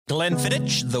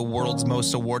Glenfiddich, the world's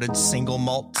most awarded single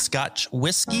malt Scotch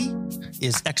whiskey,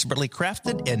 is expertly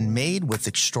crafted and made with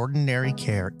extraordinary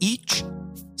care. Each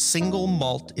single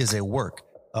malt is a work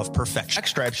of perfection.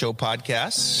 Stripe Show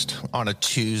podcast on a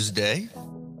Tuesday.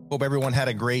 Hope everyone had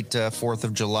a great 4th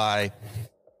of July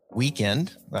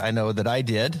weekend. I know that I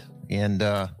did.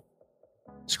 And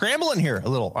scrambling here a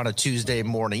little on a Tuesday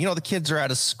morning. You know, the kids are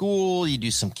out of school. You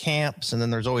do some camps. And then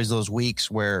there's always those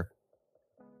weeks where,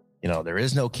 you know, there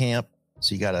is no camp.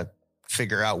 So you got to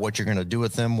figure out what you're going to do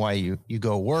with them while you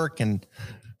go work. And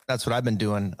that's what I've been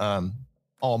doing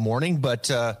all morning. But,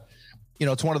 you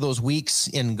know, it's one of those weeks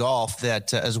in golf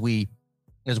that as we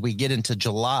get into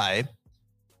July,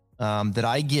 that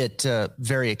I get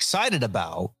very excited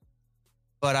about.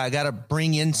 But I got to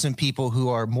bring in some people who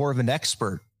are more of an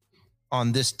expert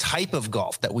on this type of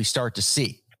golf that we start to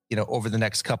see, you know, over the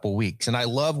next couple of weeks. And I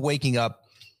love waking up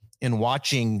and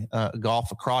watching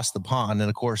golf across the pond. And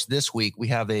of course, this week we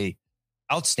have a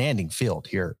outstanding field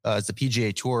here as the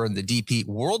PGA Tour and the DP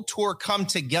World Tour come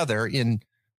together in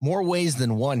more ways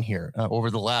than one here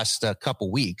over the last couple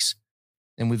weeks.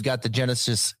 And we've got the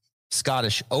Genesis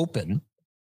Scottish Open.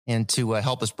 And to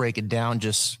help us break it down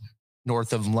just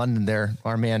north of London there,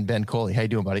 our man, Ben Coley. How you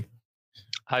doing, buddy?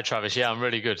 Hi, Travis. Yeah, I'm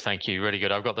really good. Thank you. Really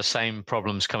good. I've got the same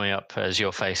problems coming up as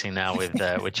you're facing now with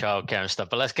childcare and stuff.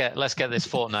 But let's get this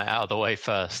fortnight out of the way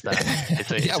first.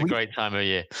 It's a great time of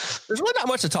year. There's really not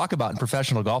much to talk about in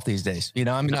professional golf these days. You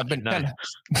know, I mean, I've been having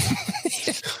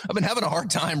a hard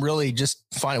time really just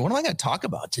finding what am I going to talk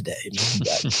about today.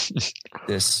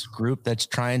 This group that's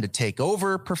trying to take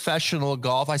over professional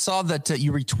golf. I saw that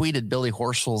you retweeted Billy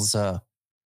Horschel's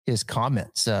his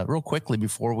comments real quickly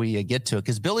before we get to it,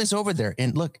 because Billy's over there.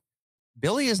 And look,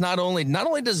 Billy is not only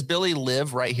does Billy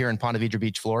live right here in Ponte Vedra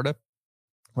Beach, Florida,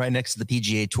 right next to the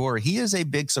PGA Tour, he is a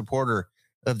big supporter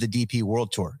of the DP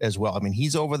World Tour as well. I mean,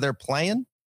 he's over there playing.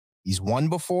 He's won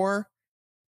before.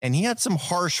 And he had some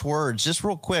harsh words. Just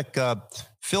real quick,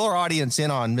 fill our audience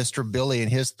in on Mr. Billy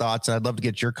and his thoughts. And I'd love to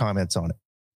get your comments on it.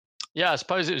 Yeah, I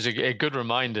suppose it was a good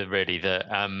reminder, really, that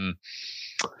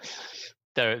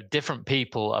there are different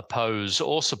people oppose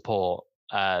or support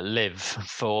live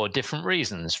for different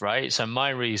reasons, right? So my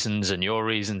reasons and your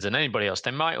reasons and anybody else,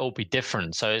 they might all be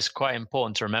different. So it's quite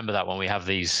important to remember that when we have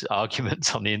these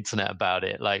arguments on the internet about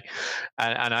it. Like,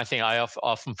 and I think I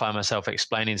often find myself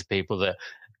explaining to people that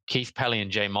Keith Pelley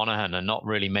and Jay Monahan are not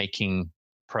really making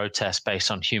protests based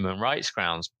on human rights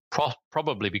grounds,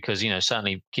 probably because, you know,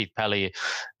 certainly Keith Pelley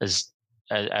has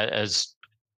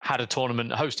had a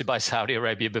tournament hosted by Saudi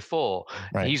Arabia before.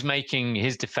 Right. He's making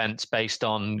his defense based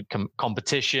on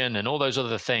competition and all those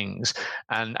other things.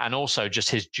 And also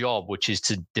just his job, which is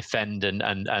to defend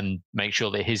and make sure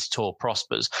that his tour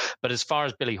prospers. But as far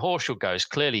as Billy Horschel goes,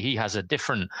 clearly he has a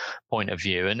different point of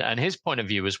view. And his point of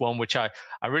view is one which I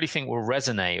really think will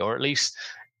resonate, or at least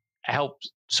help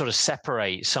sort of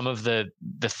separate some of the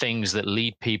things that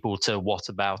lead people to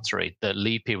whataboutery, that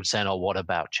lead people to saying, oh, what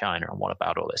about China and what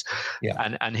about all this?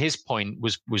 Yeah. And his point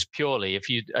was purely, if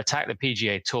you attack the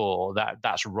PGA Tour,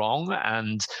 that's wrong,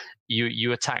 and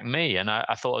you attack me. And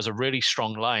I thought it was a really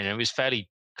strong line, and it was fairly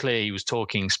clear he was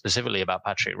talking specifically about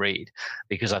Patrick Reed,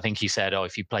 because I think he said, oh,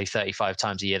 if you play 35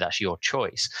 times a year, that's your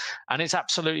choice. And it's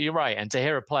absolutely right. And to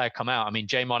hear a player come out, I mean,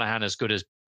 Jay Monahan, as good as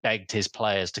begged his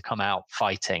players to come out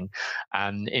fighting.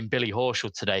 And in Billy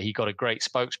Horschel today, he got a great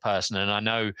spokesperson. And I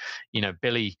know, you know,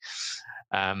 Billy,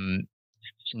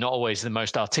 not always the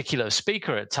most articulate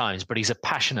speaker at times, but he's a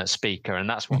passionate speaker. And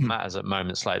that's what matters at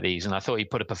moments like these. And I thought he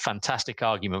put up a fantastic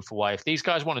argument for why, if these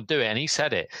guys want to do it, and he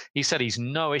said he's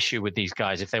no issue with these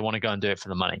guys if they want to go and do it for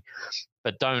the money,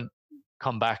 but don't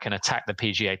come back and attack the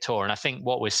PGA Tour. And I think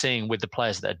what we're seeing with the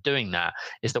players that are doing that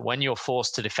is that when you're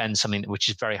forced to defend something which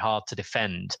is very hard to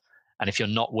defend, and if you're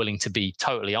not willing to be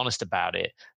totally honest about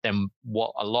it, then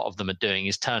what a lot of them are doing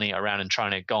is turning it around and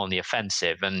trying to go on the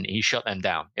offensive. And he shut them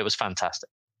down. It was fantastic.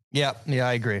 Yeah,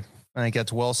 I agree. I think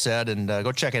that's well said. And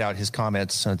go check it out, his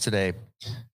comments today,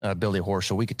 Billy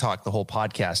Horschel. We could talk the whole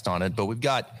podcast on it, but we've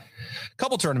got a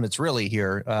couple tournaments really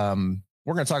here.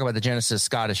 We're going to talk about the Genesis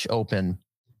Scottish Open,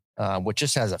 which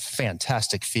just has a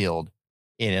fantastic field.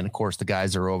 And of course, the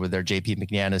guys are over there. JP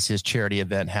McManus, his charity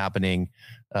event happening.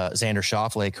 Xander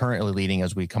Schauffele currently leading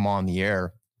as we come on the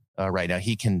air right now.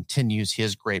 He continues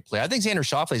his great play. I think Xander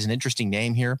Schauffele is an interesting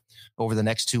name here over the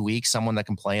next 2 weeks. Someone that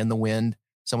can play in the wind,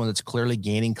 someone that's clearly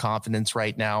gaining confidence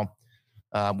right now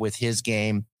with his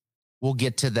game. We'll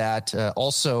get to that.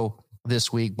 Also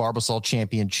this week, Barbasol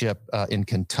Championship in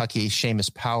Kentucky.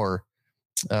 Seamus Power,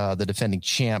 the defending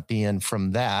champion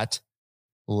from that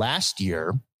last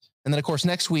year, And then, of course,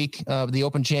 next week, the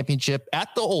Open Championship at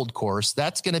the Old Course.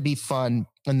 That's going to be fun.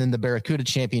 And then the Barracuda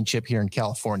Championship here in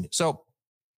California. So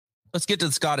let's get to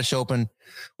the Scottish Open.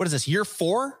 What is this, year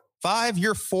 4, 5,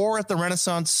 year 4 at the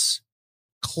Renaissance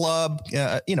Club?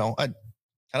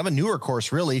 Kind of a newer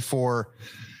course, really, for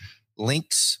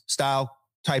links style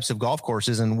types of golf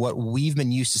courses and what we've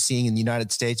been used to seeing in the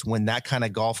United States when that kind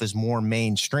of golf is more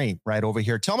mainstream right over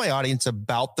here. Tell my audience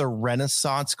about the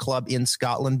Renaissance Club in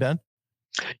Scotland, Ben.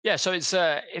 Yeah, so it's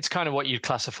kind of what you'd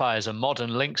classify as a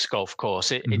modern links golf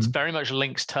course. It's very much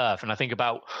links turf, and I think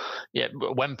about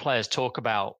when players talk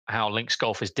about how links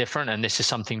golf is different, and this is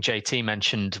something JT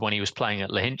mentioned when he was playing at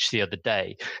Lahinch the other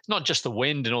day. It's not just the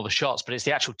wind and all the shots, but it's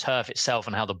the actual turf itself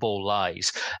and how the ball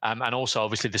lies, and also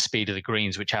obviously the speed of the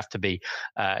greens, which have to be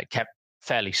kept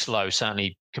fairly slow,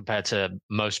 certainly compared to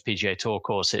most PGA Tour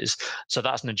courses. So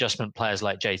that's an adjustment players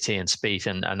like JT and Spieth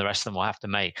and the rest of them will have to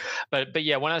make. But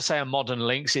yeah, when I say a modern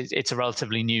links, it's a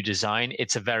relatively new design.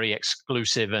 It's a very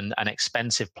exclusive and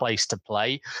expensive place to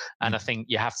play. And I think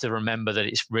you have to remember that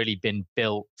it's really been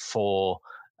built for,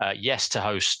 to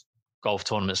host golf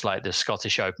tournaments like the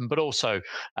Scottish Open, but also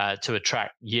to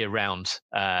attract year-round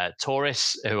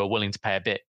tourists who are willing to pay a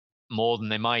bit more than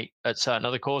they might at certain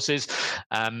other courses.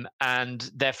 And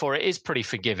therefore it is pretty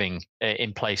forgiving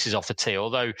in places off the tee.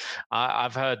 Although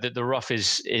I've heard that the rough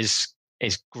is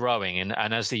growing,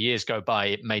 and as the years go by,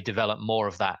 it may develop more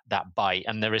of that bite,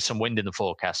 and there is some wind in the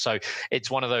forecast. So it's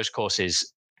one of those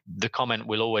courses. The comment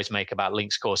we'll always make about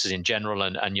links courses in general,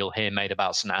 and you'll hear made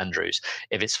about St Andrews.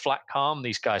 If it's flat calm,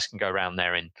 these guys can go around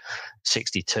there in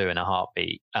 62 in a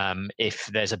heartbeat. If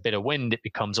there's a bit of wind, it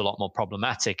becomes a lot more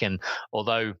problematic. And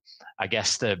although I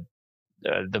guess the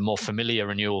more familiar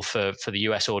renewal for the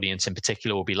US audience in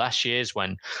particular will be last year's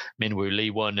when Min Woo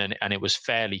Lee won, and it was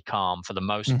fairly calm for the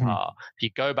most part. If you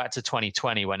go back to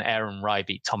 2020 when Aaron Rai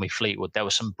beat Tommy Fleetwood, there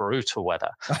was some brutal weather.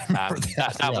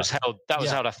 That was held. That was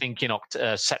held, I think, in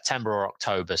September or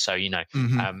October. So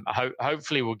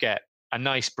hopefully we'll get a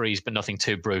nice breeze, but nothing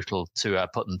too brutal to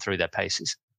put them through their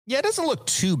paces. Yeah, it doesn't look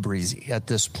too breezy at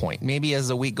this point. Maybe as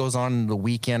the week goes on, the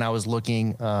weekend I was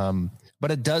looking. But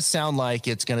it does sound like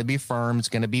it's going to be firm. It's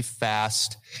going to be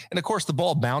fast. And of course, the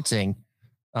ball bouncing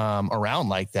around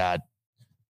like that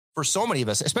for so many of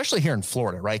us, especially here in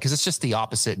Florida, right? Because it's just the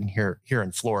opposite here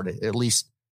in Florida, at least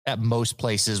at most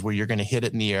places where you're going to hit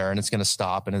it in the air and it's going to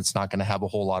stop and it's not going to have a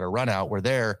whole lot of run out, where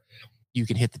there you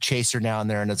can hit the chaser down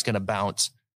there and it's going to bounce.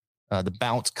 The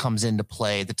bounce comes into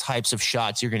play, the types of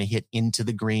shots you're going to hit into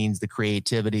the greens, the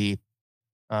creativity.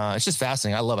 It's just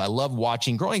fascinating. I love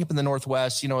watching. Growing up in the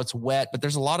Northwest, it's wet, but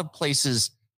there's a lot of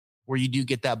places where you do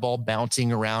get that ball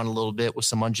bouncing around a little bit with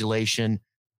some undulation.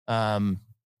 I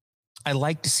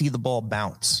like to see the ball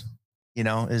bounce.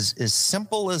 As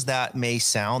simple as that may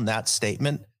sound, that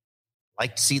statement, I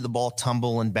like to see the ball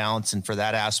tumble and bounce, and for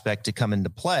that aspect to come into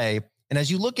play. And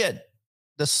as you look at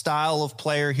the style of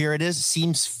player here, it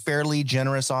seems fairly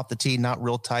generous off the tee, not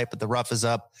real tight, but the rough is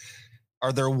up.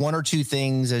 Are there one or two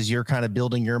things as you're kind of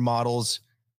building your models,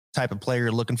 type of player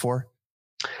you're looking for?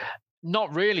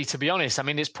 Not really, to be honest. I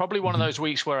mean, it's probably one of those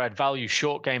weeks where I'd value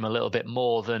short game a little bit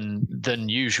more than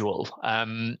usual.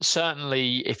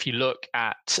 Certainly, if you look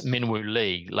at Min Woo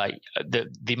Lee, like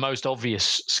the most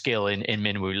obvious skill in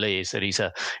Min Woo Lee is that he's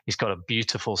got a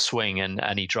beautiful swing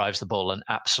and he drives the ball an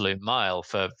absolute mile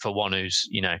for one who's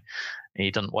he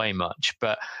doesn't weigh much.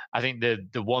 But I think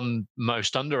the one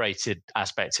most underrated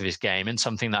aspect of his game, and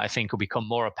something that I think will become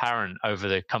more apparent over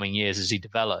the coming years as he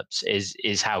develops,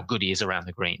 is how good he is around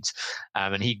the greens.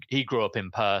 And he grew up in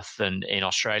Perth and in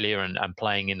Australia and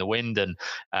playing in the wind, and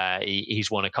he's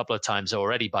won a couple of times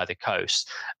already by the coast.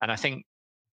 And I think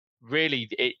really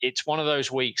it's one of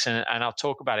those weeks, and I'll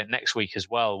talk about it next week as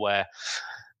well, where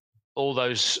all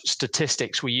those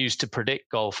statistics we use to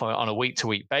predict golf on a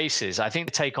week-to-week basis, I think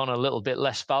they take on a little bit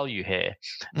less value here,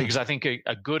 because I think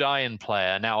a good iron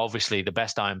player, now obviously the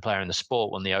best iron player in the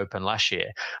sport won the Open last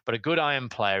year, but a good iron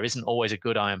player isn't always a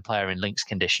good iron player in links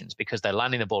conditions, because they're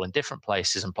landing the ball in different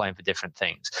places and playing for different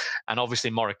things. And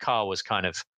obviously Morikawa was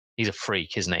he's a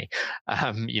freak, isn't he?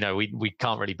 We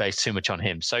can't really base too much on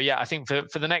him. So yeah, I think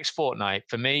for the next fortnight,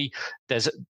 for me, there's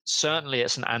certainly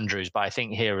at St Andrews, but I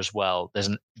think here as well, there's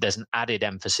an added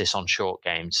emphasis on short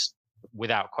games,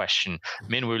 without question.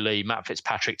 Min Woo Lee, Matt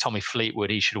Fitzpatrick, Tommy Fleetwood,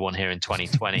 he should have won here in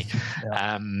 2020.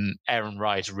 Aaron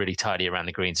Wright's really tidy around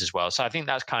the greens as well. So I think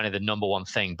that's kind of the number one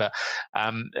thing. But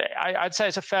I'd say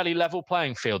it's a fairly level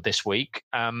playing field this week.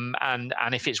 And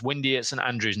if it's windy at St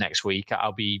Andrews next week,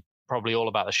 I'll be probably all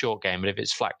about the short game. But if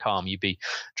it's flat calm, you'd be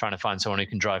trying to find someone who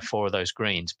can drive 4 of those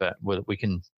greens. But we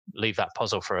can leave that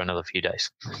puzzle for another few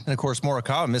days. And of course,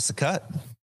 Morikawa missed the cut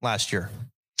last year.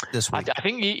 this week? I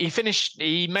think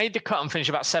he made the cut and finished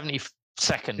about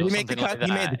 72nd. Did he make the cut? Like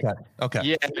he made the cut. Okay.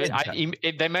 Yeah,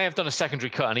 they may have done a secondary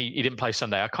cut and he didn't play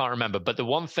Sunday. I can't remember. But the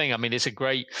one thing, I mean, it's a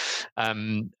great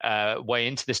way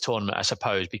into this tournament, I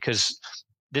suppose, because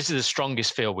this is the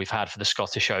strongest field we've had for the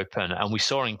Scottish Open. And we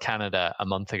saw in Canada a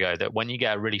month ago that when you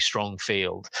get a really strong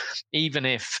field, even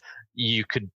if you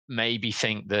could maybe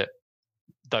think that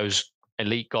those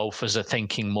elite golfers are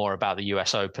thinking more about the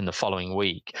US Open the following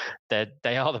week,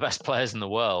 they are the best players in the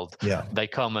world. Yeah. They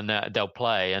come and they'll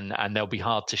play and they'll be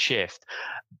hard to shift.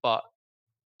 But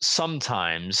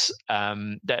sometimes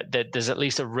there's at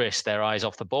least a risk their eyes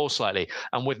off the ball slightly.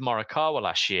 And with Morikawa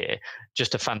last year,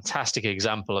 just a fantastic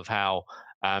example of how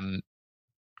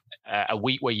a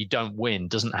week where you don't win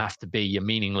doesn't have to be a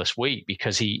meaningless week,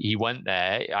 because he went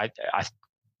there.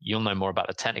 You'll know more about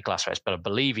the technical aspects, but I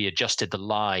believe he adjusted the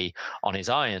lie on his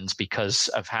irons because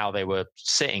of how they were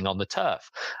sitting on the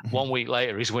turf. Mm-hmm. 1 week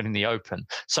later, he's winning the Open.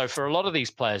 So for a lot of these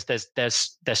players,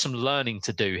 there's some learning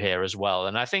to do here as well.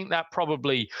 And I think that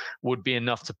probably would be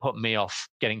enough to put me off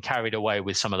getting carried away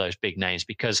with some of those big names,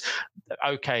 because,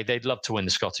 okay, they'd love to win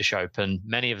the Scottish Open.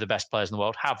 Many of the best players in the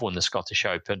world have won the Scottish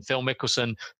Open. Phil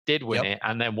Mickelson did win it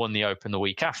and then won the Open the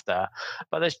week after.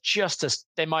 But there's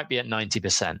they might be at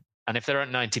 90%. And if they're at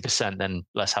 90%, then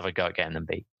let's have a go at getting them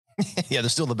beat. Yeah,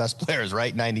 they're still the best players,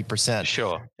 right? 90%.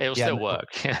 Sure. It'll still work.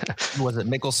 Was it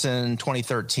Mickelson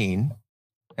 2013?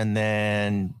 And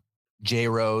then Justin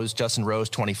Rose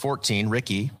 2014,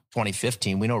 Ricky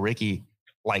 2015. We know Ricky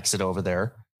likes it over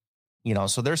there.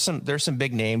 So there's some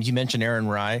big names. You mentioned Aaron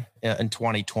Rai in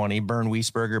 2020, Bern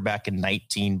Wiesberger back in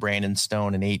 19, Brandon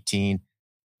Stone in 18.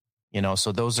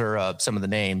 So those are some of the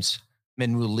names.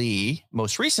 Minwoo Lee,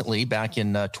 most recently back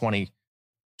in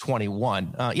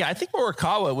 2021. I think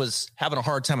Morikawa was having a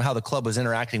hard time how the club was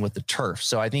interacting with the turf.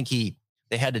 So I think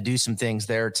they had to do some things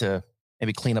there to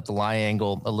maybe clean up the lie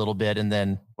angle a little bit. And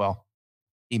then,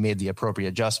 he made the appropriate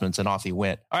adjustments and off he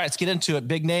went. All right, let's get into it.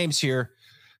 Big names here.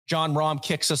 Jon Rahm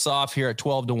kicks us off here at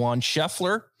 12-1.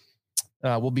 Scheffler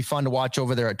will be fun to watch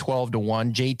over there at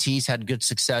 12-1. JT's had good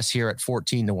success here at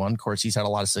 14-1. Of course, he's had a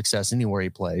lot of success anywhere he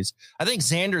plays. I think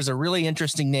Xander's a really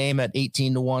interesting name at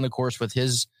 18-1, of course, with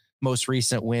his most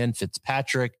recent win.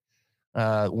 Fitzpatrick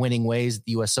winning ways at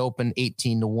the U.S. Open,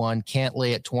 18-1.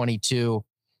 Cantlay at 22.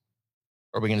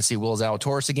 Are we going to see Will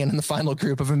Zalatoris again in the final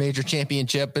group of a major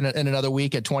championship in another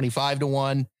week at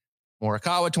 25-1?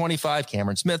 Morikawa 25,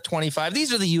 Cameron Smith 25.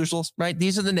 These are the usuals, right?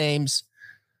 These are the names.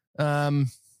 Let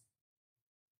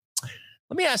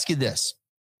me ask you this.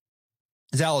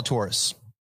 Zalatoris.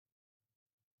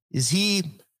 Is he,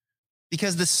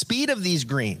 because the speed of these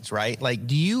greens, right? Like,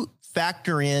 do you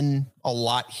factor in a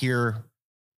lot here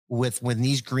with when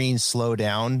these greens slow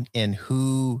down and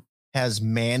who has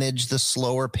managed the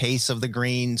slower pace of the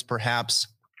greens, perhaps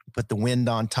put the wind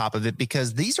on top of it?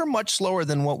 Because these are much slower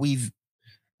than what we've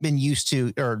been used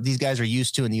to, or these guys are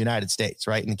used to in the United States,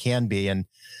 right? And can be. And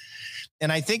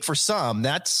I think for some,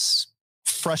 that's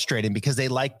frustrating because they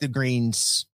like the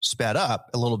greens sped up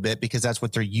a little bit because that's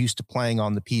what they're used to playing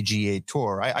on the PGA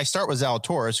Tour. I start with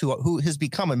Zalatoris, who has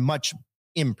become a much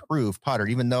improved putter,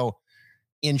 even though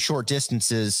in short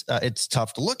distances, it's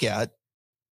tough to look at.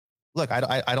 Look,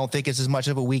 I don't think it's as much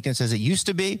of a weakness as it used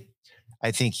to be.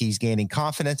 I think he's gaining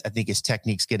confidence. I think his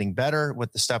technique's getting better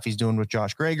with the stuff he's doing with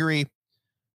Josh Gregory.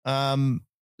 The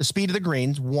speed of the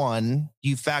greens, one, do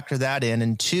you factor that in?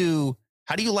 And two,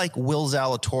 how do you like Will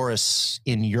Zalatoris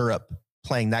in Europe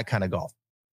playing that kind of golf?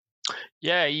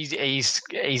 Yeah,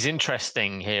 he's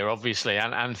interesting here, obviously,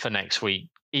 and for next week.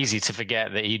 Easy to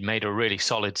forget that he'd made a really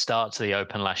solid start to the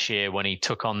Open last year when he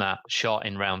took on that shot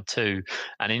in round 2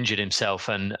 and injured himself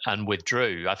and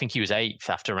withdrew. I think he was 8th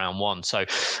after round 1. So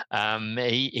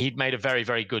he'd made a very,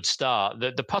 very good start.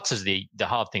 The putter's the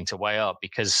hard thing to weigh up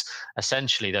because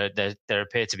essentially there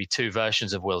appear to be two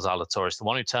versions of Will Zalatoris. The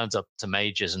one who turns up to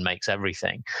majors and makes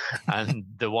everything and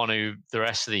the one who the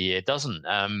rest of the year doesn't.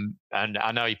 And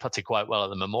I know he putted quite well at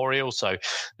the Memorial, so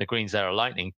the greens there are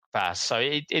lightning fast. So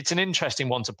it's an interesting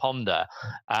one to ponder.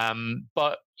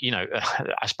 But,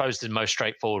 I suppose the most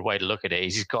straightforward way to look at it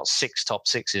is he's got 6 top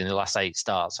 6s in the last 8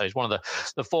 starts. So he's one of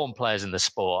the form players in the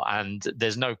sport. And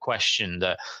there's no question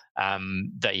that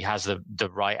he has the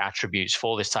right attributes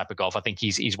for this type of golf. I think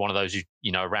he's one of those who,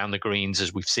 around the greens,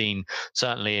 as we've seen,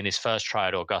 certainly in his first try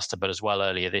at Augusta, but as well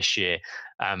earlier this year,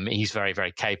 he's very,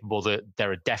 very capable.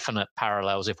 There are definite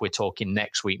parallels, if we're talking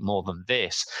next week more than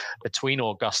this, between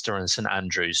Augusta and St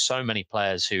Andrews. So many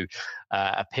players who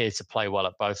appear to play well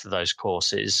at both of those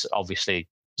courses. Obviously,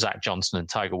 Zach Johnson and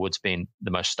Tiger Woods being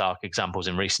the most stark examples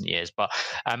in recent years. But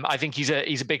I think he's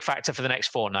a big factor for the next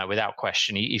fortnight, without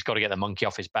question. He's got to get the monkey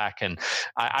off his back. And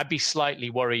I'd be slightly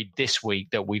worried this week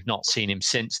that we've not seen him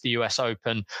since the US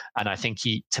Open. And I think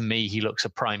he looks a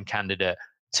prime candidate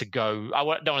to go. I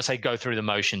don't want to say go through the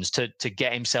motions, to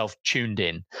get himself tuned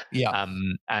in,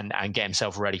 and get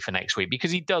himself ready for next week,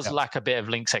 because he does lack a bit of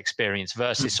links experience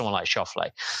versus someone like Schauffele.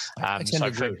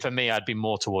 So for me, I'd be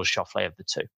more towards Schauffele of the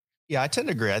two. Yeah, I tend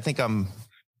to agree. I think I'm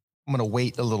going to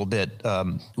wait a little bit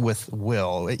with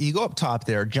Will. You go up top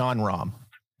there, Jon Rahm.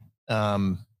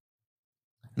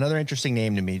 Another interesting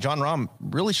name to me. Jon Rahm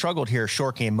really struggled here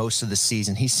short game most of the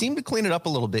season. He seemed to clean it up a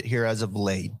little bit here as of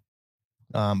late.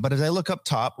 But as I look up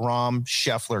top, Rahm,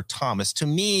 Scheffler, Thomas, to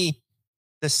me,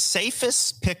 the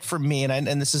safest pick for me,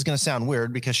 and this is going to sound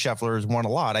weird because Scheffler has won a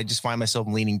lot, I just find myself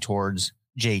leaning towards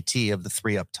JT of the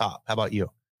three up top. How about you?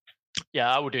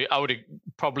 Yeah, I would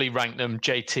probably rank them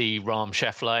JT, Rahm,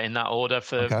 Scheffler in that order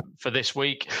for this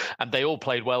week. And they all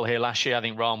played well here last year. I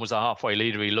think Rahm was a halfway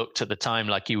leader. He looked at the time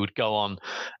like he would go on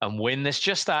and win. There's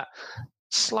just that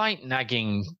slight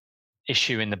nagging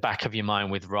issue in the back of your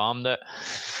mind with Rahm that,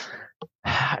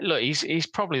 look, he's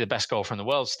probably the best golfer in the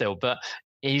world still, but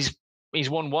he's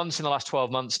won once in the last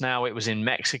 12 months now. It was in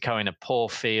Mexico in a poor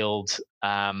field,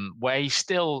 where he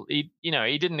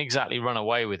didn't exactly run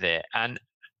away with it. And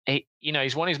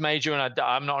he's won his major, and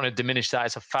I'm not going to diminish that.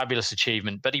 It's a fabulous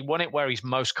achievement, but he won it where he's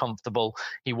most comfortable.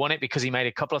 He won it because he made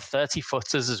a couple of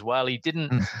 30-footers as well. He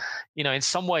didn't, in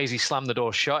some ways he slammed the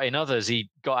door shut. In others, he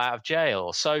got out of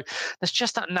jail. So there's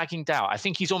just that nagging doubt. I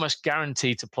think he's almost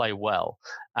guaranteed to play well.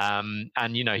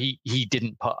 He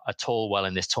didn't put at all well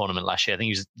in this tournament last year. I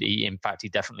think he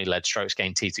definitely led strokes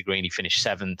gained tee to green. He finished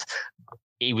 7th.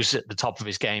 He was at the top of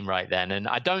his game right then. And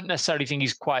I don't necessarily think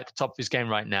he's quite at the top of his game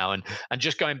right now. And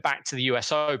just going back to the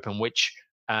US Open, which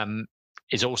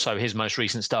is also his most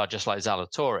recent start, just like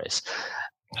Zalatoris,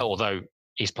 although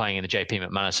he's playing in the JP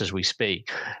McManus as we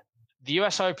speak. The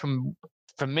US Open,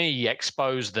 for me,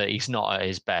 exposed that he's not at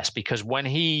his best, because when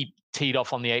he teed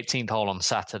off on the 18th hole on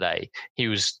Saturday, he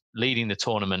was leading the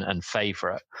tournament and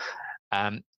favourite.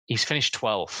 He's finished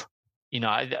 12th.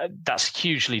 That's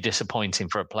hugely disappointing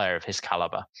for a player of his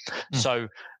caliber. So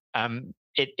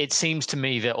it seems to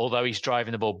me that although he's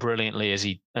driving the ball brilliantly, as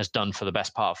he has done for the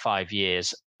best part of 5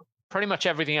 years, pretty much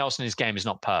everything else in his game is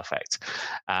not perfect.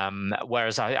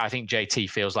 Whereas I think JT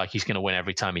feels like he's going to win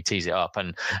every time he tees it up.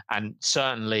 And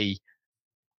certainly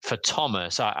for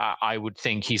Thomas, I would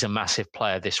think he's a massive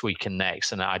player this week and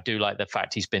next. And I do like the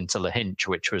fact he's been to La Hinch,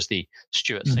 which was the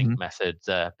Stuart Sink method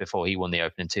before he won the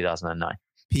Open in 2009.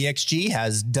 PXG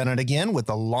has done it again with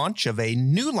the launch of a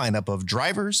new lineup of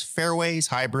drivers, fairways,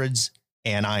 hybrids,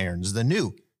 and irons. The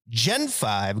new Gen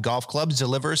 5 golf clubs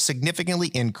deliver significantly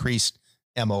increased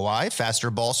MOI, faster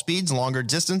ball speeds, longer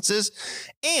distances,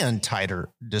 and tighter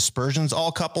dispersions,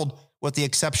 all coupled with the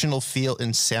exceptional feel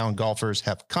and sound golfers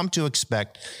have come to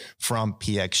expect from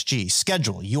PXG.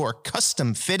 Schedule your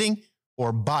custom fitting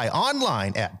or buy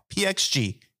online at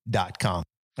pxg.com.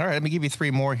 All right, let me give you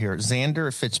 3 more here.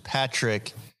 Xander,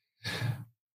 Fitzpatrick,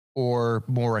 or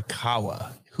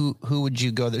Morikawa. Who would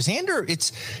you go there? Xander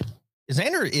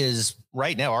is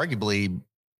right now arguably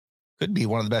could be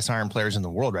one of the best iron players in the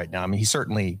world right now. I mean,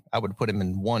 I would put him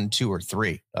in 1, 2, or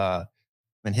 3.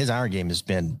 His iron game has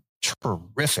been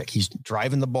terrific. He's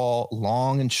driving the ball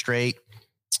long and straight.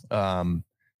 He had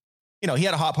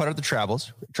a hot putt at the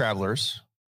Travelers.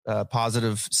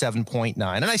 Positive 7.9.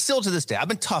 And I still, to this day, I've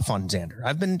been tough on Xander.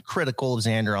 I've been critical of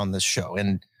Xander on this show,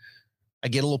 and I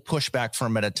get a little pushback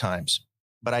from him at times.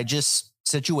 But I just,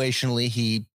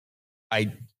 situationally,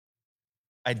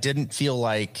 I didn't feel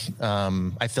like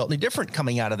I felt any different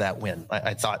coming out of that win.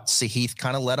 I thought Sahith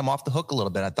kind of let him off the hook a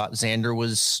little bit. I thought Xander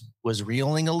was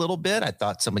reeling a little bit. I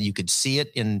thought you could see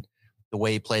it in the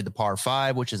way he played the par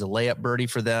 5, which is a layup birdie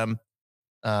for them.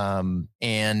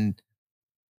 And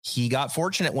he got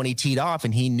fortunate when he teed off,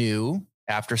 and he knew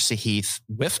after Sahith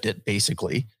whiffed it,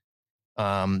 basically,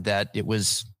 that it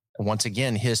was once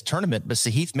again his tournament. But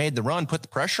Sahith made the run, put the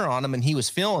pressure on him, and he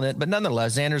was feeling it. But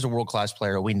nonetheless, Xander's a world-class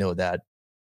player. We know that.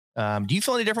 Do you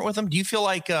feel any different with him? Do you feel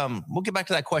like we'll get back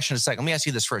to that question in a second. Let me ask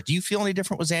you this first. Do you feel any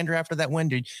different with Xander after that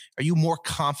win? Are you more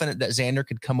confident that Xander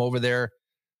could come over there,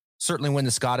 certainly win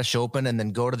the Scottish Open, and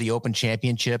then go to the Open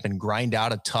Championship and grind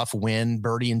out a tough win,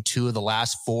 birdie in 2 of the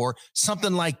last 4,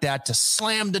 something like that, to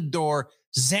slam the door?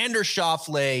 Xander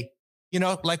Schauffele,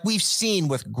 like we've seen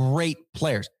with great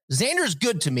players. Xander's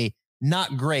good to me,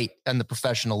 not great on the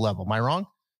professional level. Am I wrong?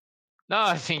 No,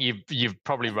 I think you're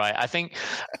probably right. I think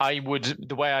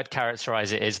the way I'd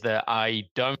characterize it is that I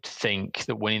don't think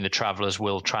that winning the Travelers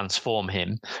will transform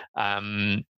him.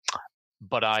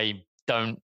 but I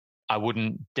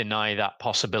wouldn't deny that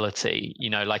possibility.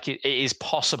 Like it is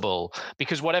possible,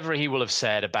 because whatever he will have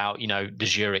said about, the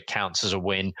Zurich counts as a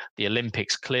win, the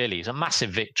Olympics clearly is a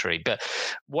massive victory, but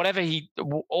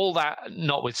all that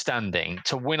notwithstanding,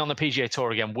 to win on the PGA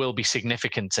Tour again will be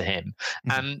significant to him.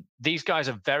 Mm-hmm. And these guys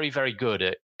are very, very good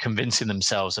at convincing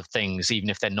themselves of things, even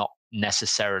if they're not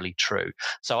necessarily true.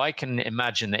 So I can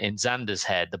imagine that in Xander's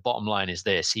head, the bottom line is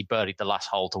this: he birdied the last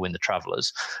hole to win the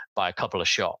Travelers by a couple of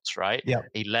shots, right? Yeah.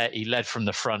 He led from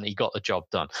the front. He got the job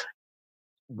done.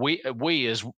 We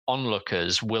as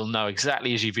onlookers will know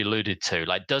exactly as you've alluded to.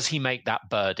 Like, does he make that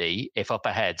birdie if up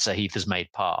ahead Sir Heath has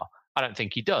made par? I don't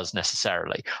think he does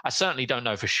necessarily. I certainly don't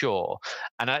know for sure.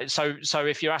 And so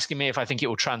if you're asking me if I think it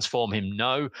will transform him,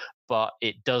 no, but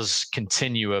it does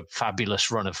continue a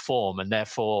fabulous run of form. And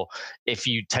therefore, if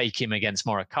you take him against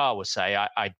Morikawa, say,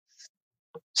 I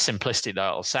simplistic though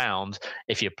it'll sound,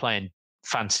 if you're playing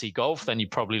fantasy golf, then you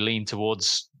probably lean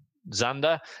towards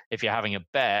Xander. If you're having a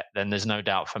bet, then there's no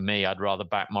doubt for me, I'd rather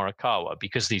back Morikawa,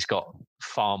 because he's got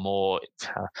far more,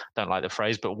 don't like the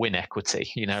phrase, but win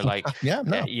equity. Like,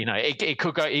 it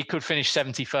could go, he could finish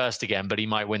 71st again, but he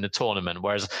might win the tournament.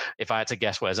 Whereas if I had to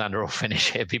guess where Xander will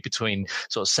finish, it'd be between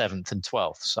sort of 7th and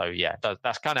 12th. So yeah,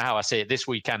 that's kind of how I see it this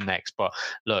week and next. But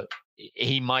look,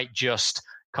 he might just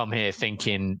come here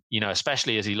thinking,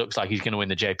 especially as he looks like he's going to win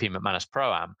the JP McManus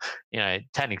Pro-Am,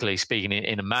 technically speaking,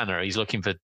 in a manner, he's looking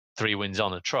for 3 wins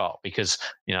on the trot, because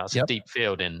it's a deep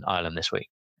field in Ireland this week.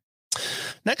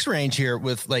 Next range here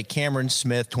with like Cameron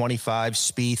Smith 25,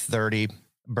 Spieth 30,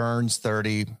 Burns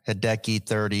 30, Hideki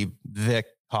 30, Vic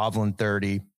Hovland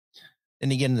 30,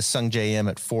 and again the Sung J M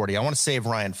at 40. I want to save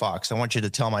Ryan Fox. I want you to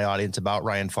tell my audience about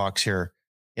Ryan Fox here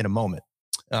in a moment.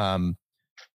 I'm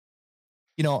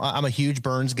a huge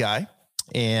Burns guy,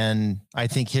 and I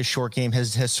think his short game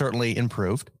has certainly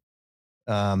improved.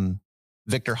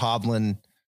 Victor Hovland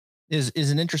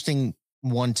is an interesting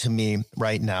one to me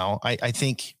right now. I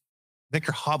think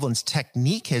Victor Hovland's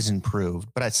technique has improved,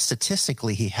 but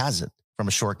statistically he hasn't from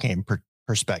a short game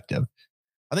perspective.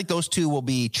 I think those two will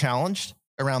be challenged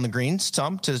around the greens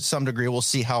to some degree. We'll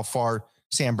see how far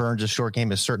Sam Burns' short game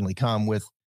has certainly come with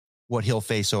what he'll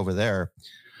face over there.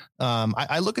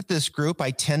 I look at this group.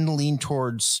 I tend to lean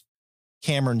towards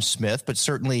Cameron Smith, but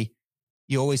certainly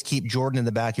you always keep Jordan in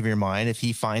the back of your mind. If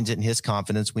he finds it in his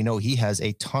confidence, we know he has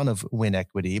a ton of win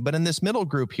equity. But in this middle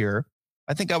group here,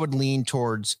 I think I would lean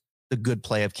towards the good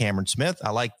play of Cameron Smith.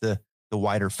 I like the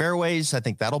wider fairways. I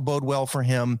think that'll bode well for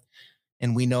him.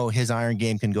 And we know his iron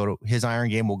game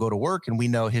will go to work. And we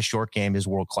know his short game is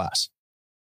world class.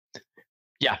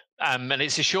 Yeah. And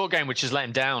it's a short game which has let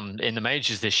him down in the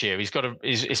majors this year.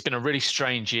 It's been a really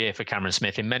strange year for Cameron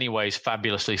Smith, in many ways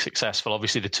fabulously successful.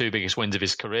 Obviously the 2 biggest wins of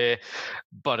his career,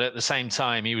 but at the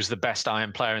sthink he was the best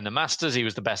iron player in the Masters. He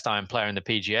was the best iron player in the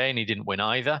PGA, and he didn't win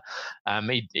either.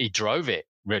 He drove it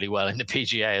really well in the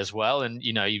PGA as well. And,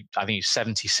 I think he's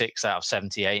 76 out of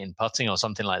 78 in putting or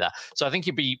something like that. So I think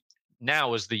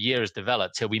now, as the year has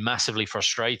developed, he'll be massively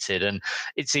frustrated, and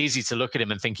it's easy to look at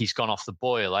him and think he's gone off the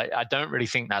boil. I don't really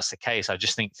think that's the case. I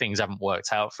just think things haven't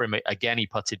worked out for him. Again, he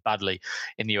putted badly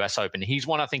in the US Open. He's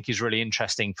one I think is really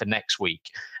interesting for next week.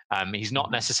 He's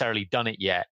not necessarily done it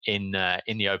yet in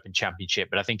the Open Championship,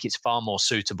 but I think it's far more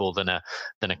suitable than a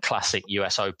classic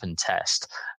US Open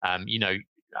test.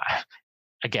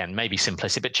 Again, maybe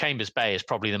simplistic, but Chambers Bay is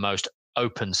probably the most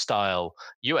open style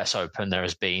US Open there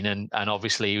has been, and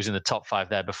obviously he was in the top 5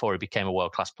 there before he became a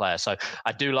world-class player. So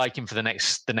I do like him for the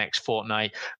next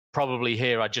fortnight. Probably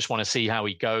here I just want to see how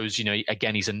he goes.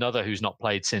 Again, he's another who's not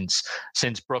played since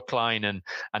Brookline, and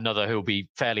another who'll be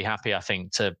fairly happy, I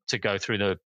think, to go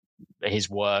through his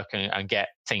work and get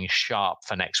things sharp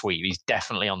for next week. He's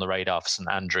definitely on the radar for St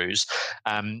Andrews.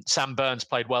 Sam Burns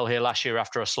played well here last year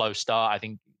after a slow start. I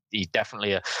think he's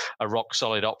definitely a rock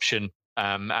solid option.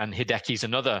 And Hideki's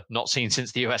another not seen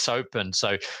since the US Open.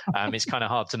 So it's kind of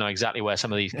hard to know exactly where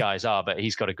some of these guys are, but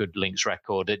he's got a good links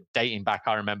record. Dating back,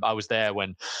 I remember I was there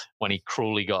when he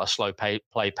cruelly got a slow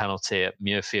play penalty at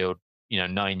Muirfield,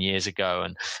 9 years ago.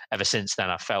 And ever since then,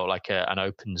 I felt like an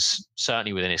Open's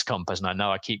certainly within his compass. And I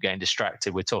know I keep getting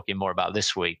distracted. We're talking more about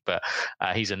this week, but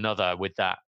he's another with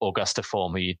that Augusta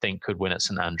form who you'd think could win at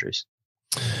St Andrews.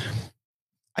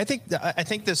 I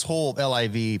think this whole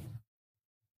LIV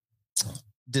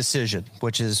decision,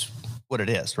 which is what it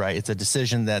is, right? It's a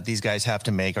decision that these guys have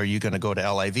to make. Are you going to go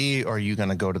to LIV or are you going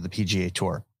to go to the PGA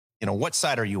Tour? What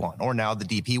side are you on? Or now the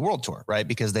DP World Tour, right?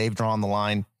 Because they've drawn the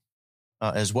line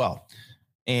as well.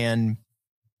 And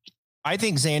I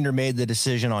think Xander made the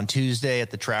decision on Tuesday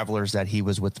at the Travelers that he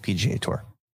was with the PGA Tour.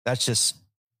 That's just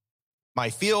my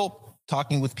feel,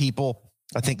 talking with people.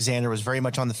 I think Xander was very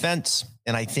much on the fence,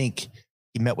 and I think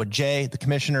he met with Jay, the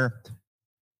commissioner,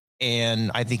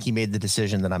 and I think he made the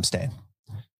decision that I'm staying.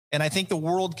 And I think the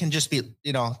world can just be,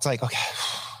 it's like, okay,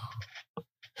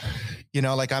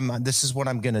 like this is what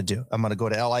I'm going to do. I'm going to go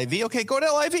to LIV. Okay, go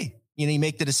to LIV. You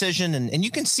make the decision, and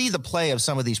you can see the play of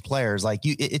some of these players. Like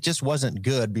it just wasn't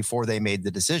good before they made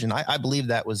the decision. I believe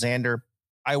that was Xander.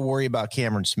 I worry about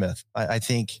Cameron Smith. I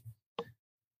think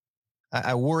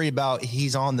I worry about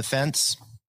he's on the fence.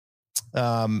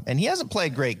 And he hasn't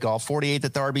played great golf. 48th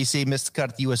at the RBC, missed the cut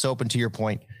at the US Open, to your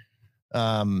point.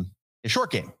 The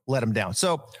short game let him down.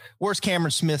 So where's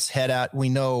Cameron Smith's head at? We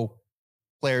know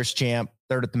Players champ,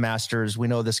 third at the Masters. We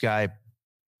know this guy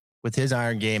with his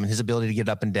iron game and his ability to get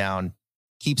up and down,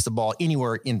 keeps the ball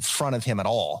anywhere in front of him at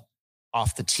all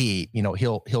off the tee.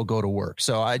 He'll go to work.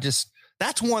 So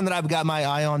that's one that I've got my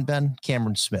eye on, Ben.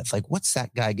 Cameron Smith. Like, what's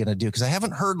that guy going to do? Because I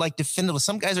haven't heard definitive.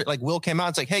 Some guys are like, Will came out.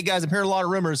 It's like, hey guys, I'm hearing a lot of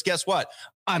rumors. Guess what?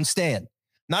 I'm staying.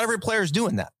 Not every player is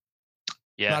doing that.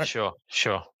 Yeah, sure.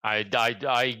 I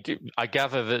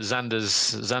gather that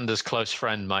Xander's close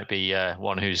friend might be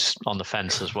one who's on the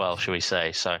fence as well, shall we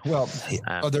say? So, well,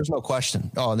 there's no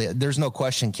question. There's no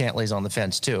question. Cantlay's on the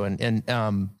fence too, and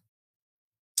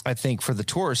I think for the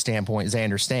tour standpoint,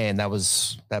 Xander staying,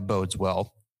 that bodes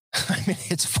well. I mean,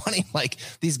 it's funny. Like,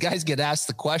 these guys get asked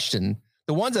the question.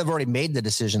 The ones that have already made the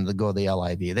decision to go to the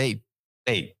LIV,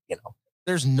 they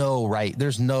there's no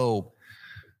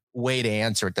way to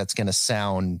answer it that's going to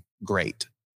sound great.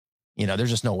 There's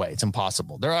just no way. It's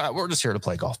impossible. We're just here to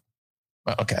play golf.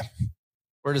 Okay.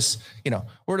 We're just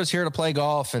here to play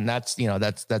golf, and that's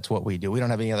what we do. We don't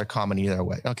have any other comment either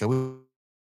way. Okay. We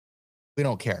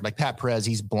don't care. Like Pat Perez,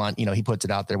 he's blunt, he puts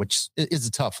it out there, which is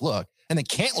a tough look. And then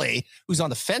Cantlay, who's on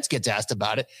the fence, gets asked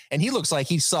about it, and he looks like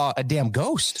he saw a damn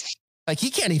ghost. Like he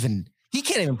can't even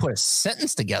put a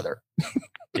sentence together.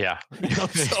 Yeah.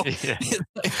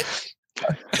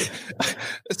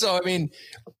 So, I mean,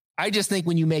 I just think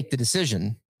when you make the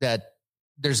decision that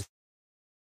there's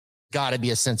got to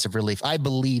be a sense of relief. I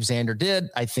believe Xander did.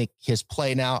 I think his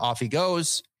play now, off he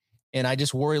goes. And I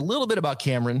just worry a little bit about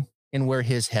Cameron and where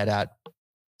his head at.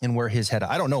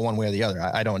 I don't know one way or the other.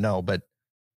 I don't know, but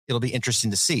it'll be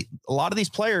interesting to see. A lot of these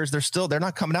players, they're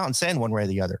not coming out and saying one way or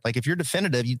the other. Like, if you're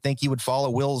definitive, you'd think you would follow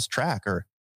Will's track or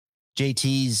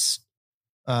JT's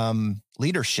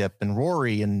leadership and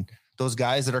Rory and those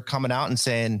guys that are coming out and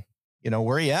saying,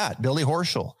 where are you at? Billy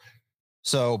Horschel.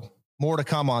 So more to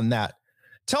come on that.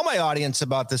 Tell my audience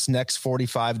about this next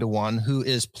 45-1 who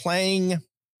is playing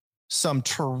some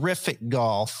terrific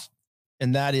golf,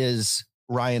 and that is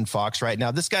Ryan Fox right now.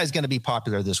 This guy's going to be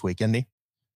popular this week, isn't he?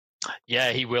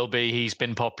 Yeah, he will be. He's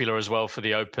been popular as well for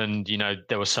the Open.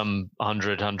 There was some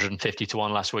 100, 150-1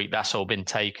 last week. That's all been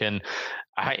taken.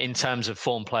 In terms of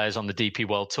form players on the DP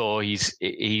World Tour, he's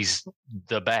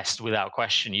the best without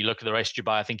question. You look at the race to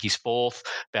Dubai, I think he's fourth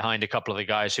behind a couple of the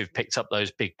guys who've picked up those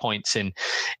big points in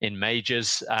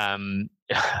majors.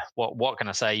 What can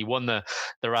I say? He won the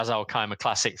Ras Al Khaimah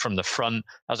Classic from the front.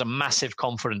 That was a massive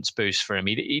confidence boost for him.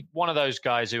 He one of those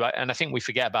guys who, and I think we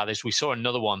forget about this. We saw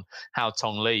another one, Hao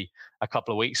Tong Lee, a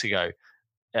couple of weeks ago.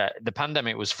 The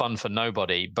pandemic was fun for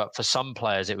nobody, but for some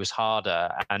players it was harder.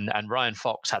 And Ryan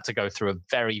Fox had to go through a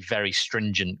very, very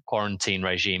stringent quarantine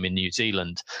regime in New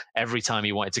Zealand. Every time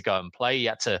he wanted to go and play,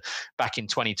 back in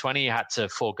 2020, he had to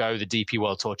forego the DP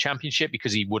World Tour Championship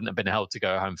because he wouldn't have been able to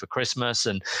go home for Christmas.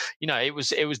 And, it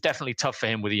was definitely tough for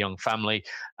him with a young family.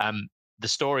 The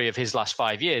story of his last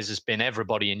 5 years has been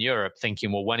everybody in Europe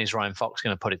thinking, well, when is Ryan Fox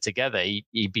going to put it together?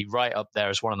 He'd be right up there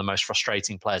as one of the most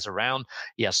frustrating players around.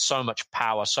 He has so much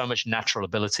power, so much natural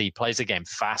ability. He plays the game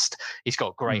fast. He's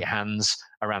got great hands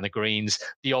around the greens.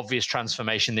 The obvious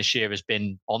transformation this year has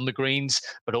been on the greens,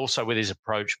 but also with his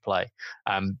approach play.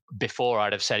 Before,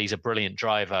 I'd have said he's a brilliant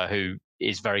driver who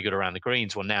is very good around the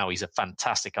greens. Well, now he's a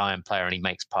fantastic iron player and he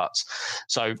makes putts.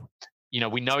 So,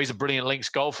 we know he's a brilliant links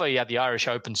golfer. He had the Irish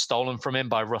Open stolen from him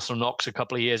by Russell Knox a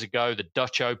couple of years ago. The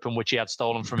Dutch Open, which he had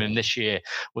stolen from him this year,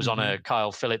 was on a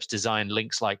Kyle Phillips designed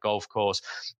links-like golf course.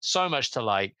 So much to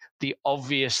like. The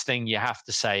obvious thing you have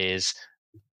to say is,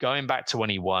 going back to when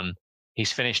he won,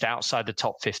 he's finished outside the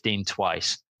top 15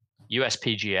 twice. US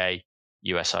PGA,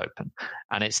 US Open.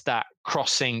 And it's that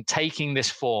crossing, taking this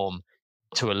form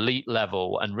to elite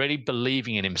level and really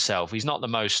believing in himself. He's not the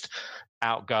most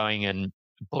outgoing and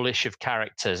bullish of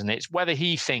characters, and it's whether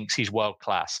he thinks he's world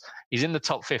class. He's in the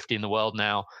top 50 in the world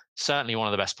now, certainly one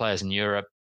of the best players in Europe.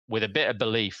 With a bit of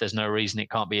belief, there's no reason it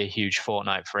can't be a huge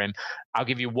fortnight for him. I'll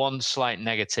give you one slight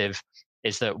negative,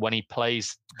 is that when he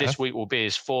plays, this week will be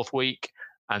his fourth week,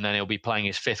 and then he'll be playing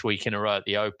his fifth week in a row at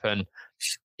the Open.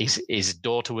 his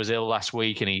daughter was ill last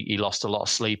week, and he lost a lot of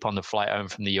sleep on the flight home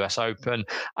from the US Open.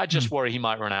 I just worry he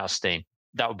might run out of steam.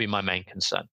 That would be my main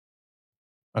concern.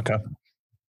 Okay.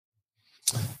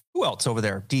 Who else over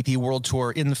there? DP World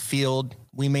Tour in the field.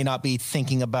 We may not be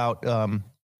thinking about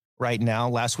right now.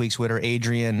 Last week's winner,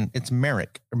 Adrian. It's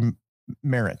Merrick,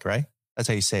 right? That's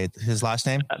how you say it. His last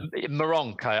name?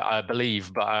 Moronk, I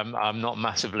believe, but I'm not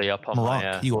massively up on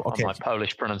on my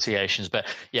Polish pronunciations. But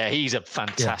yeah, he's a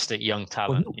fantastic young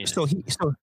talent.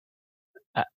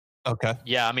 Okay.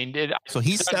 Yeah, I mean, so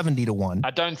he's 70-1. I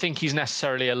don't think he's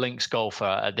necessarily a links golfer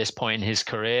at this point in his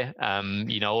career.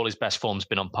 All his best form's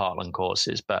been on Parkland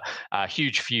courses, but a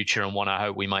huge future and one I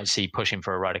hope we might see pushing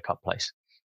for a Ryder Cup place.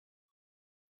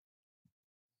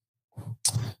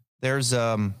 There's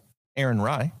Aaron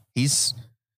Rai. He's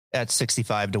at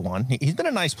 65-1. He's been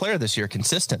a nice player this year,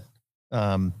 consistent.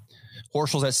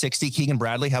 Horschel's at 60. Keegan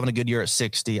Bradley having a good year at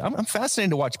 60. I'm fascinated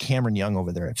to watch Cameron Young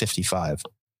over there at 55.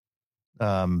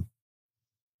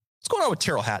 What's going on with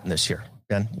Tyrrell Hatton this year,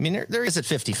 Ben? I mean, there is at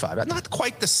 55. Not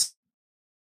quite the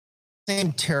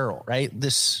same Tyrrell, right?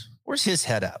 Where's his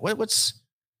head at? He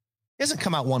hasn't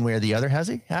come out one way or the other, has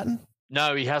he, Hatton?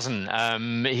 No, he hasn't.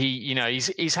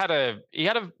 He's had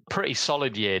a pretty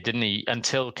solid year, didn't he?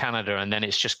 Until Canada, and then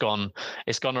it's gone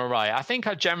awry. I think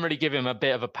I generally give him a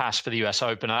bit of a pass for the US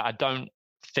Open. I know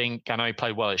he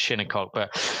played well at Shinnecock, but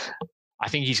I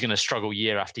think he's going to struggle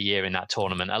year after year in that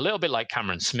tournament. A little bit like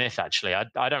Cameron Smith, actually.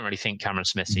 I don't really think Cameron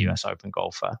Smith's a US Open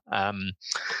golfer.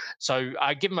 So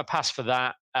I give him a pass for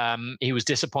that. He was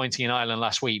disappointing in Ireland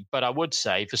last week, but I would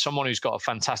say for someone who's got a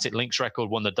fantastic links record,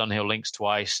 won the Dunhill Links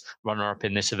twice, runner-up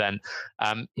in this event,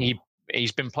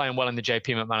 he's been playing well in the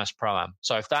JP McManus Pro-Am.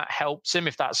 So if that helps him,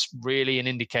 if that's really an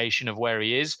indication of where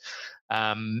he is,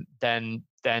 then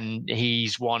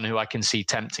he's one who I can see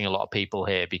tempting a lot of people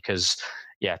here because –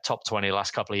 top 20 the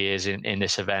last couple of years in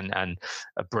this event and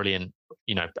a brilliant,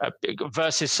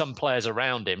 versus some players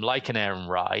around him, like an Aaron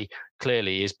Rai,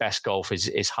 clearly his best golf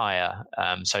is higher.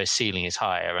 So his ceiling is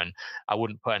higher. And I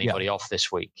wouldn't put anybody off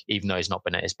this week, even though he's not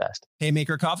been at his best.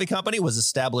 Haymaker Coffee Company was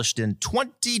established in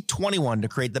 2021 to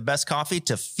create the best coffee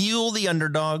to fuel the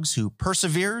underdogs who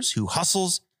perseveres, who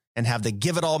hustles, and have the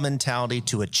give it all mentality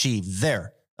to achieve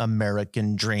their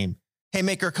American dream.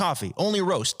 Haymaker Coffee, only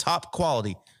roast top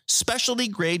quality, specialty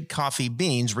grade coffee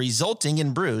beans, resulting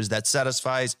in brews that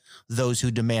satisfies those who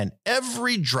demand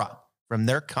every drop from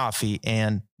their coffee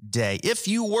and day. If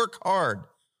you work hard,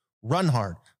 run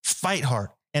hard, fight hard,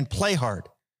 and play hard,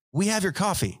 we have your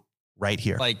coffee right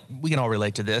here. Like, we can all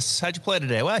relate to this. How'd you play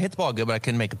today? Well, I hit the ball good, but I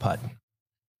couldn't make a putt.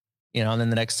 And then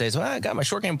the next day, I got my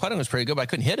short game putting was pretty good, but I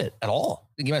couldn't hit it at all.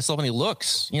 Didn't give myself any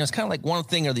looks. It's kind of like one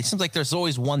thing, it seems like there's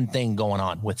always one thing going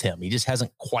on with him. He just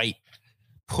hasn't quite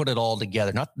put it all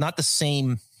together. Not the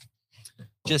same,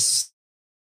 just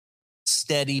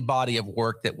steady body of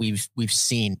work that we've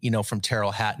seen, from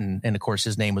Tyrrell Hatton. And of course,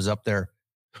 his name was up there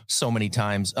so many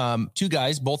times. Two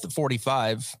guys, both at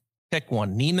 45. Pick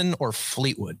one, Neiman or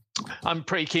Fleetwood. I'm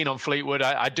pretty keen on Fleetwood.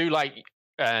 I do like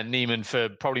Neiman for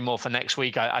probably more for next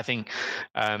week. I think,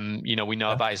 we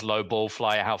know about his low ball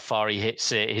fly, how far he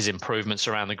hits it, his improvements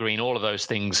around the green, all of those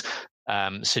things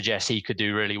suggest he could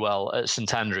do really well at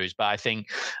St Andrews. But I think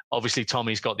obviously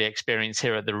Tommy's got the experience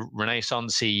here at the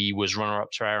Renaissance. He was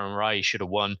runner-up to Aaron Rai. He should have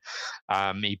won.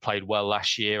 He played well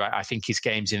last year. I think his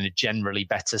game's in a generally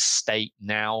better state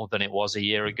now than it was a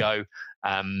year ago.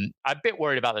 I'm a bit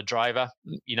worried about the driver.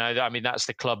 That's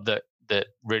the club that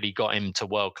really got him to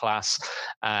world class.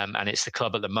 And it's the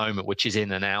club at the moment, which is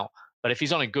in and out. But if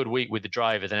he's on a good week with the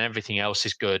driver, then everything else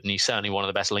is good. And he's certainly one of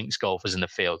the best links golfers in the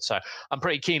field. So I'm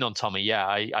pretty keen on Tommy. Yeah,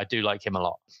 I do like him a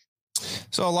lot.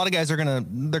 So a lot of guys they're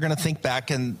gonna think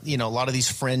back, and a lot of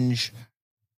these fringe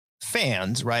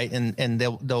fans, right? And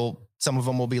they'll some of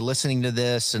them will be listening to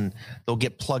this and they'll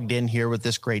get plugged in here with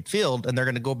this great field, and they're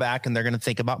gonna go back and they're gonna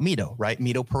think about Mito, right?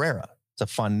 Mito Pereira. It's a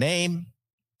fun name,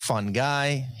 fun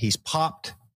guy. He's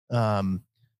popped. And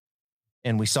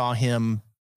we saw him.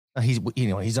 He's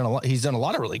done a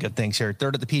lot of really good things here.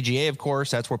 Third at the PGA, of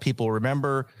course, that's where people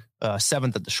remember.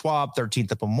 7th at the Schwab, 13th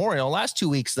at Memorial. Last 2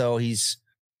 weeks, though, I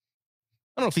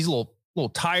don't know if he's a little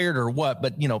tired or what,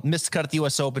 but missed the cut at the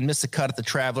U.S. Open, missed the cut at the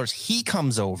Travelers. He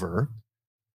comes over,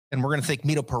 and we're going to think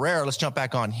Mito Pereira. Let's jump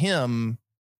back on him.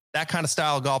 That kind of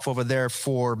style of golf over there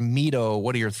for Mito.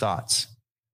 What are your thoughts?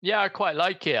 Yeah, I quite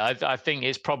like it. I think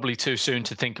it's probably too soon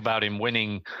to think about him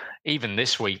winning even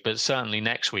this week, but certainly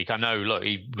next week. I know, look,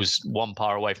 he was one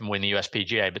par away from winning the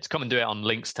USPGA, but to come and do it on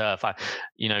links turf,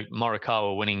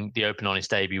 Morikawa winning the Open on his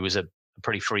debut was a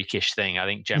pretty freakish thing. I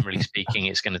think generally speaking,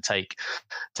 it's going to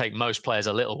take most players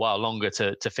a little while longer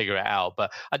to figure it out.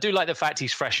 But I do like the fact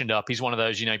he's freshened up. He's one of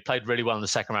those, he played really well in the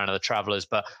second round of the Travelers,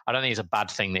 but I don't think it's a bad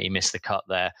thing that he missed the cut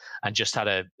there and just had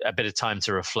a bit of time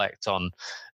to reflect on,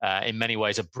 in many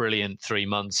ways, a brilliant 3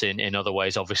 months, in other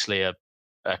ways, obviously a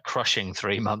crushing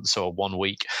 3 months or 1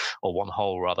 week or one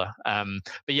hole rather.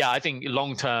 But yeah, I think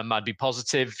long term I'd be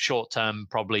positive. Short term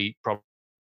probably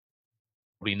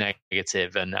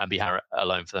negative, and be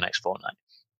alone for the next fortnight.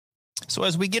 So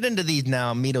as we get into these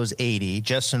now, Mito's 80,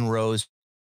 Justin Rose,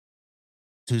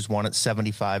 who's won at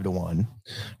 75-1,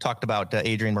 talked about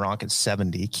Adrian Meronk at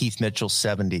 70, Keith Mitchell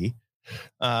 70.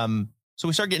 So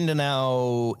we start getting to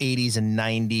now 80s and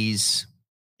 90s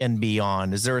and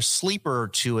beyond. Is there a sleeper or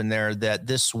two in there that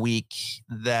this week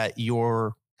that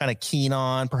you're kind of keen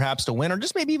on, perhaps to win, or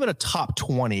just maybe even a top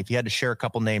 20 if you had to share a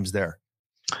couple names there?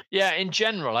 Yeah, in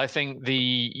general, I think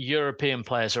the European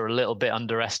players are a little bit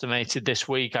underestimated this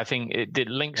week. I think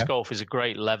links golf is a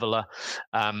great leveler.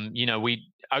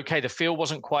 The field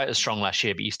wasn't quite as strong last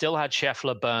year, but you still had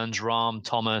Scheffler, Burns, Rahm,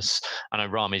 Thomas. I know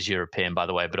Rahm is European, by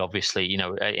the way, but obviously,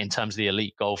 in terms of the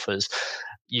elite golfers,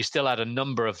 you still had a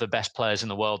number of the best players in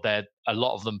the world there. A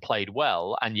lot of them played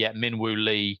well, and yet Min-Woo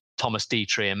Lee, Thomas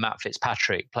Dietrich, and Matt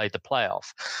Fitzpatrick played the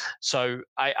playoff. So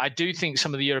I do think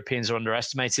some of the Europeans are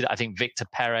underestimated. I think Victor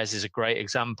Perez is a great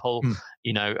example.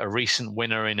 A recent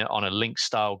winner on a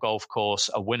links-style golf course,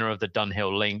 a winner of the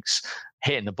Dunhill Links,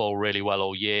 hitting the ball really well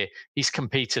all year. He's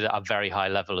competed at a very high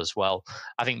level as well.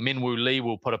 I think Min-Woo Lee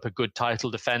will put up a good title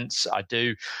defense. I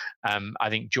do. I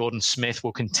think Jordan Smith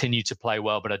will continue to play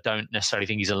well, but I don't necessarily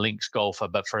think he's a links golfer.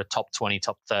 But for a top 20,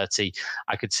 top 30,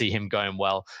 I could see him going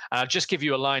well. And I'll just give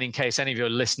you a line in case any of your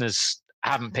listeners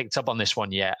haven't picked up on this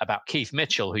one yet about Keith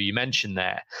Mitchell, who you mentioned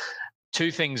there. Two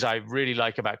things I really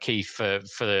like about Keith for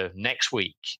the next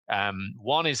week.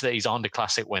 One is that he's a Honda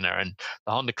Classic winner, and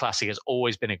the Honda Classic has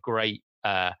always been a great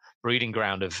breeding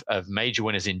ground of major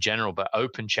winners in general, but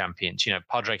Open champions.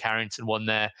 Padraig Harrington won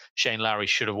there. Shane Lowry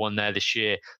should have won there this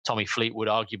year. Tommy Fleetwood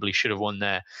arguably should have won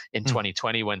there in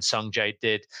 2020 when Sungjae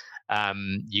did.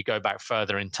 You go back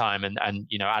further in time, and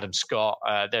Adam Scott.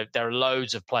 There are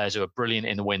loads of players who are brilliant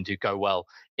in the wind who go well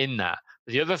in that.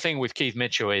 But the other thing with Keith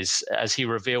Mitchell is, as he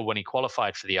revealed when he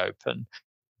qualified for the Open,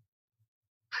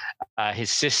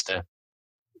 his sister,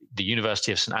 the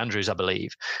University of St Andrews, I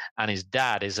believe, and his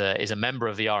dad is a member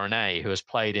of the R&A who has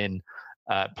played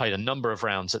a number of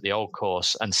rounds at the Old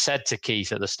Course, and said to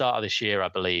Keith at the start of this year, I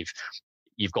believe,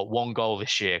 you've got one goal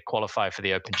this year, qualify for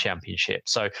the Open Championship.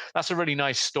 So that's a really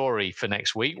nice story for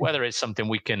next week. Whether it's something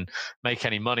we can make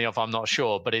any money off, I'm not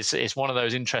sure, but it's one of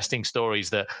those interesting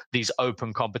stories that these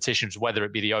Open competitions, whether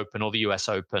it be the Open or the US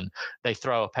Open, they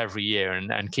throw up every year.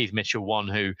 And Keith Mitchell, one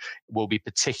who will be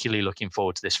particularly looking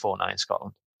forward to this fortnight in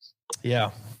Scotland.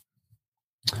 Yeah.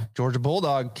 Georgia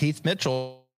Bulldog, Keith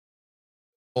Mitchell.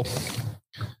 Let's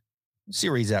see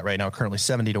where he's at right now, currently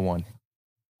 70-1.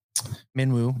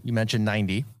 Min-Woo, you mentioned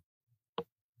 90.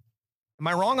 Am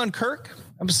I wrong on Kirk?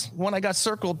 I got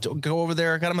circled to go over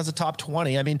there. I got him as a top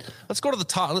 20. I mean, let's go to the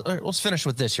top. Let's finish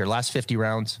with this here. Last 50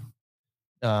 rounds.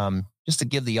 Just to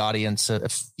give the audience a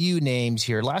few names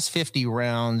here. Last 50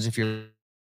 rounds, if you're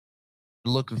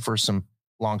looking for some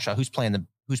long shot, who's playing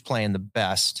the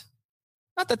best?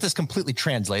 Not that this completely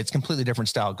translates, completely different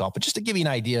style of golf, but just to give you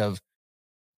an idea of,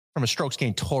 from a strokes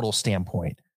gained total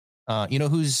standpoint,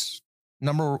 who's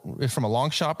from a long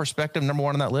shot perspective, number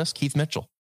one on that list? Keith Mitchell.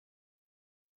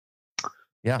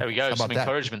 Yeah, there we go. Some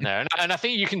encouragement there, and I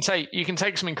think you can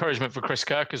take some encouragement for Chris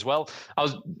Kirk as well. I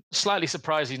was slightly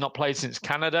surprised he's not played since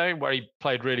Canada, where he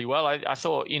played really well. I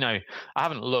thought, I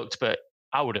haven't looked, but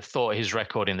I would have thought his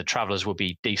record in the Travelers would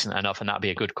be decent enough, and that'd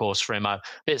be a good course for him. I'm a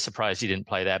bit surprised he didn't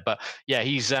play there, but yeah,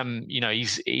 he's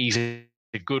a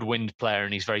good wind player,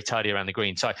 and he's very tidy around the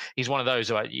green. So he's one of those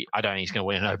who I don't think he's going to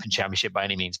win an Open Championship by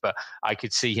any means, but I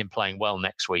could see him playing well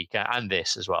next week and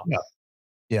this as well.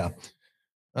 Yeah.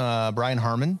 Brian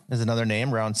Harmon is another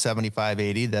name around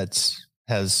 75-80 that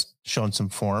has shown some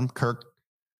form. Kirk.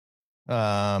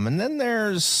 And then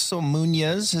there's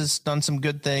Munoz has done some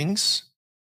good things.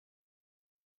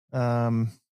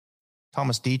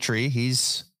 Thomas Dietrich,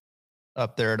 he's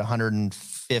up there at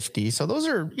 150. So those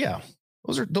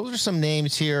are some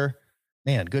names here.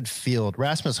 Man, good field.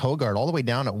 Rasmus Højgaard all the way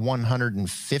down at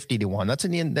 150-1.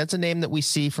 That's a name that we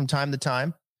see from time to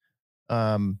time.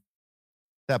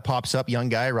 That pops up, young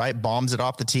guy, right? Bombs it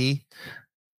off the tee.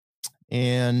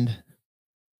 And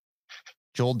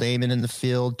Joel Damon in the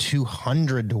field,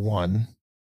 200-1.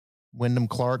 Wyndham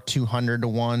Clark,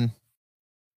 200-1.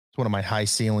 It's one of my high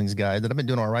ceilings guys that I've been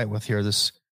doing all right with here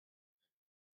this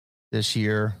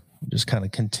year. Just kind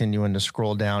of continuing to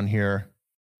scroll down here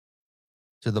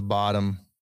to the bottom.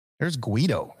 There's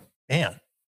Guido. Man,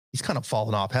 he's kind of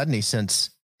fallen off, hadn't he, since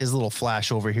his little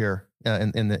flash over here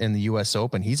in the U.S.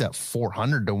 Open. He's at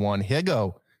 400 to 1.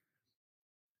 Higo,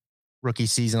 rookie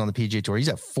season on the PGA Tour, he's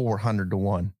at 400 to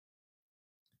 1.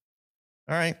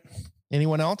 All right.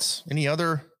 Anyone else? Any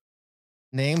other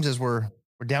names as we're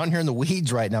down here in the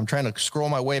weeds right now? I'm trying to scroll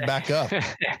my way back up.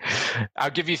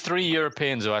 I'll give you 3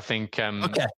 Europeans who I think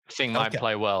might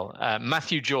play well.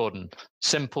 Matthew Jordan.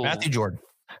 Matthew Jordan.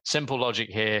 Simple logic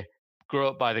here. Grew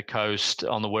up by the coast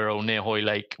on the Wirral near Hoy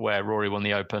Lake, where Rory won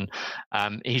the Open.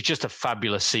 He's just a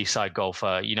fabulous seaside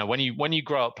golfer. You know, when you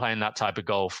grow up playing that type of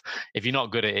golf, if you're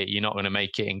not good at it, you're not going to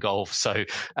make it in golf. So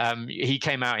he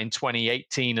came out in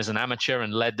 2018 as an amateur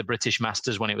and led the British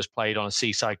Masters when it was played on a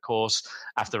seaside course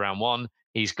after round one.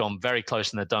 He's gone very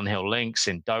close in the Dunhill Links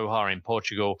in Doha in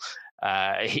Portugal.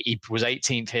 He was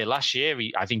 18th here last year.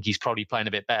 I think he's probably playing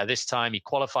a bit better this time. He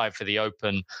qualified for the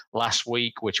Open last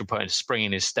week, which will put a spring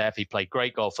in his step. He played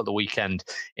great golf at the weekend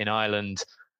in Ireland.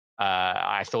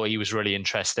 I thought he was really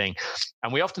interesting.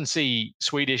 And we often see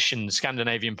Swedish and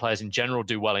Scandinavian players in general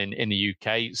do well in the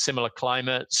UK. Similar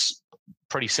climates,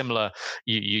 pretty similar.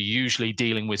 You're usually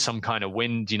dealing with some kind of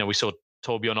wind. You know, we saw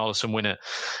Torbjörn Olesen win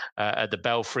at the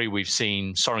Belfry. We've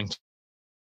seen Soren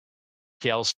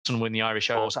Kjeldsen win the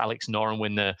Irish Open, Alex Noren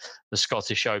win the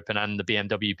Scottish Open and the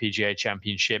BMW PGA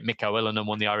Championship. Mikko Ilonen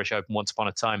won the Irish Open once upon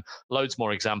a time. Loads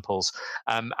more examples.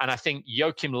 And I think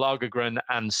Joachim Lagergren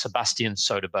and Sebastian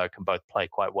Soderberg can both play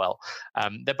quite well.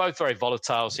 They're both very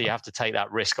volatile, so you have to take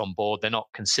that risk on board. They're not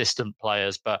consistent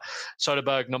players, but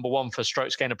Soderberg, number one for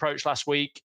strokes gained approach last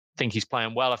week. I think he's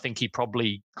playing well. I think he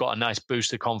probably got a nice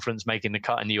boost of confidence making the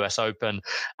cut in the US Open.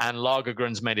 And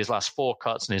Lagergren's made his last 4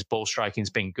 cuts and his ball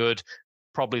striking's been good.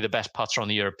 Probably the best putter on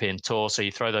the European Tour. So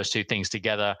you throw those two things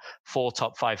together, 4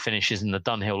 top 5 finishes in the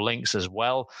Dunhill Links as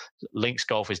well. Links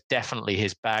golf is definitely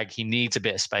his bag. He needs a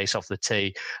bit of space off the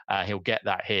tee. He'll get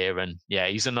that here. And yeah,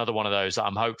 he's another one of those that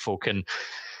I'm hopeful can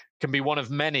be one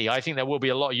of many. I think there will be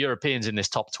a lot of Europeans in this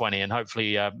top 20, and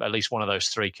hopefully at least one of those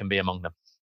 3 can be among them.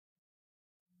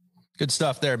 Good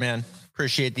stuff there, man.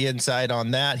 Appreciate the insight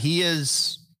on that. He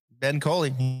is Ben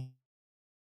Coley.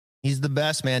 He's the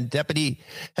best, man. Deputy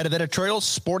head of editorial,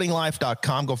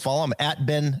 sportinglife.com. Go follow him at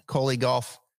Ben Coley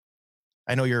Golf.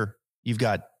 I know you've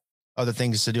got other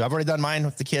things to do. I've already done mine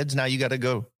with the kids. Now you got to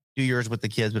go do yours with the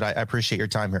kids, but I appreciate your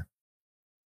time here.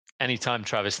 Anytime,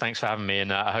 Travis. Thanks for having me.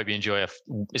 And I hope you enjoy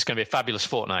it's going to be a fabulous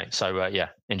fortnight. So yeah,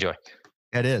 enjoy.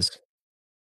 It is.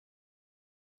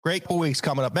 Great weeks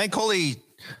coming up. Ben Coley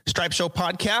Stripe Show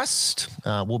podcast.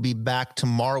 We'll be back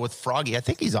tomorrow with Froggy. I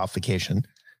think he's off vacation.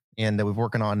 And we're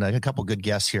working on a couple good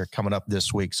guests here coming up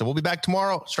this week. So we'll be back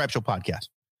tomorrow. Stripe Show podcast.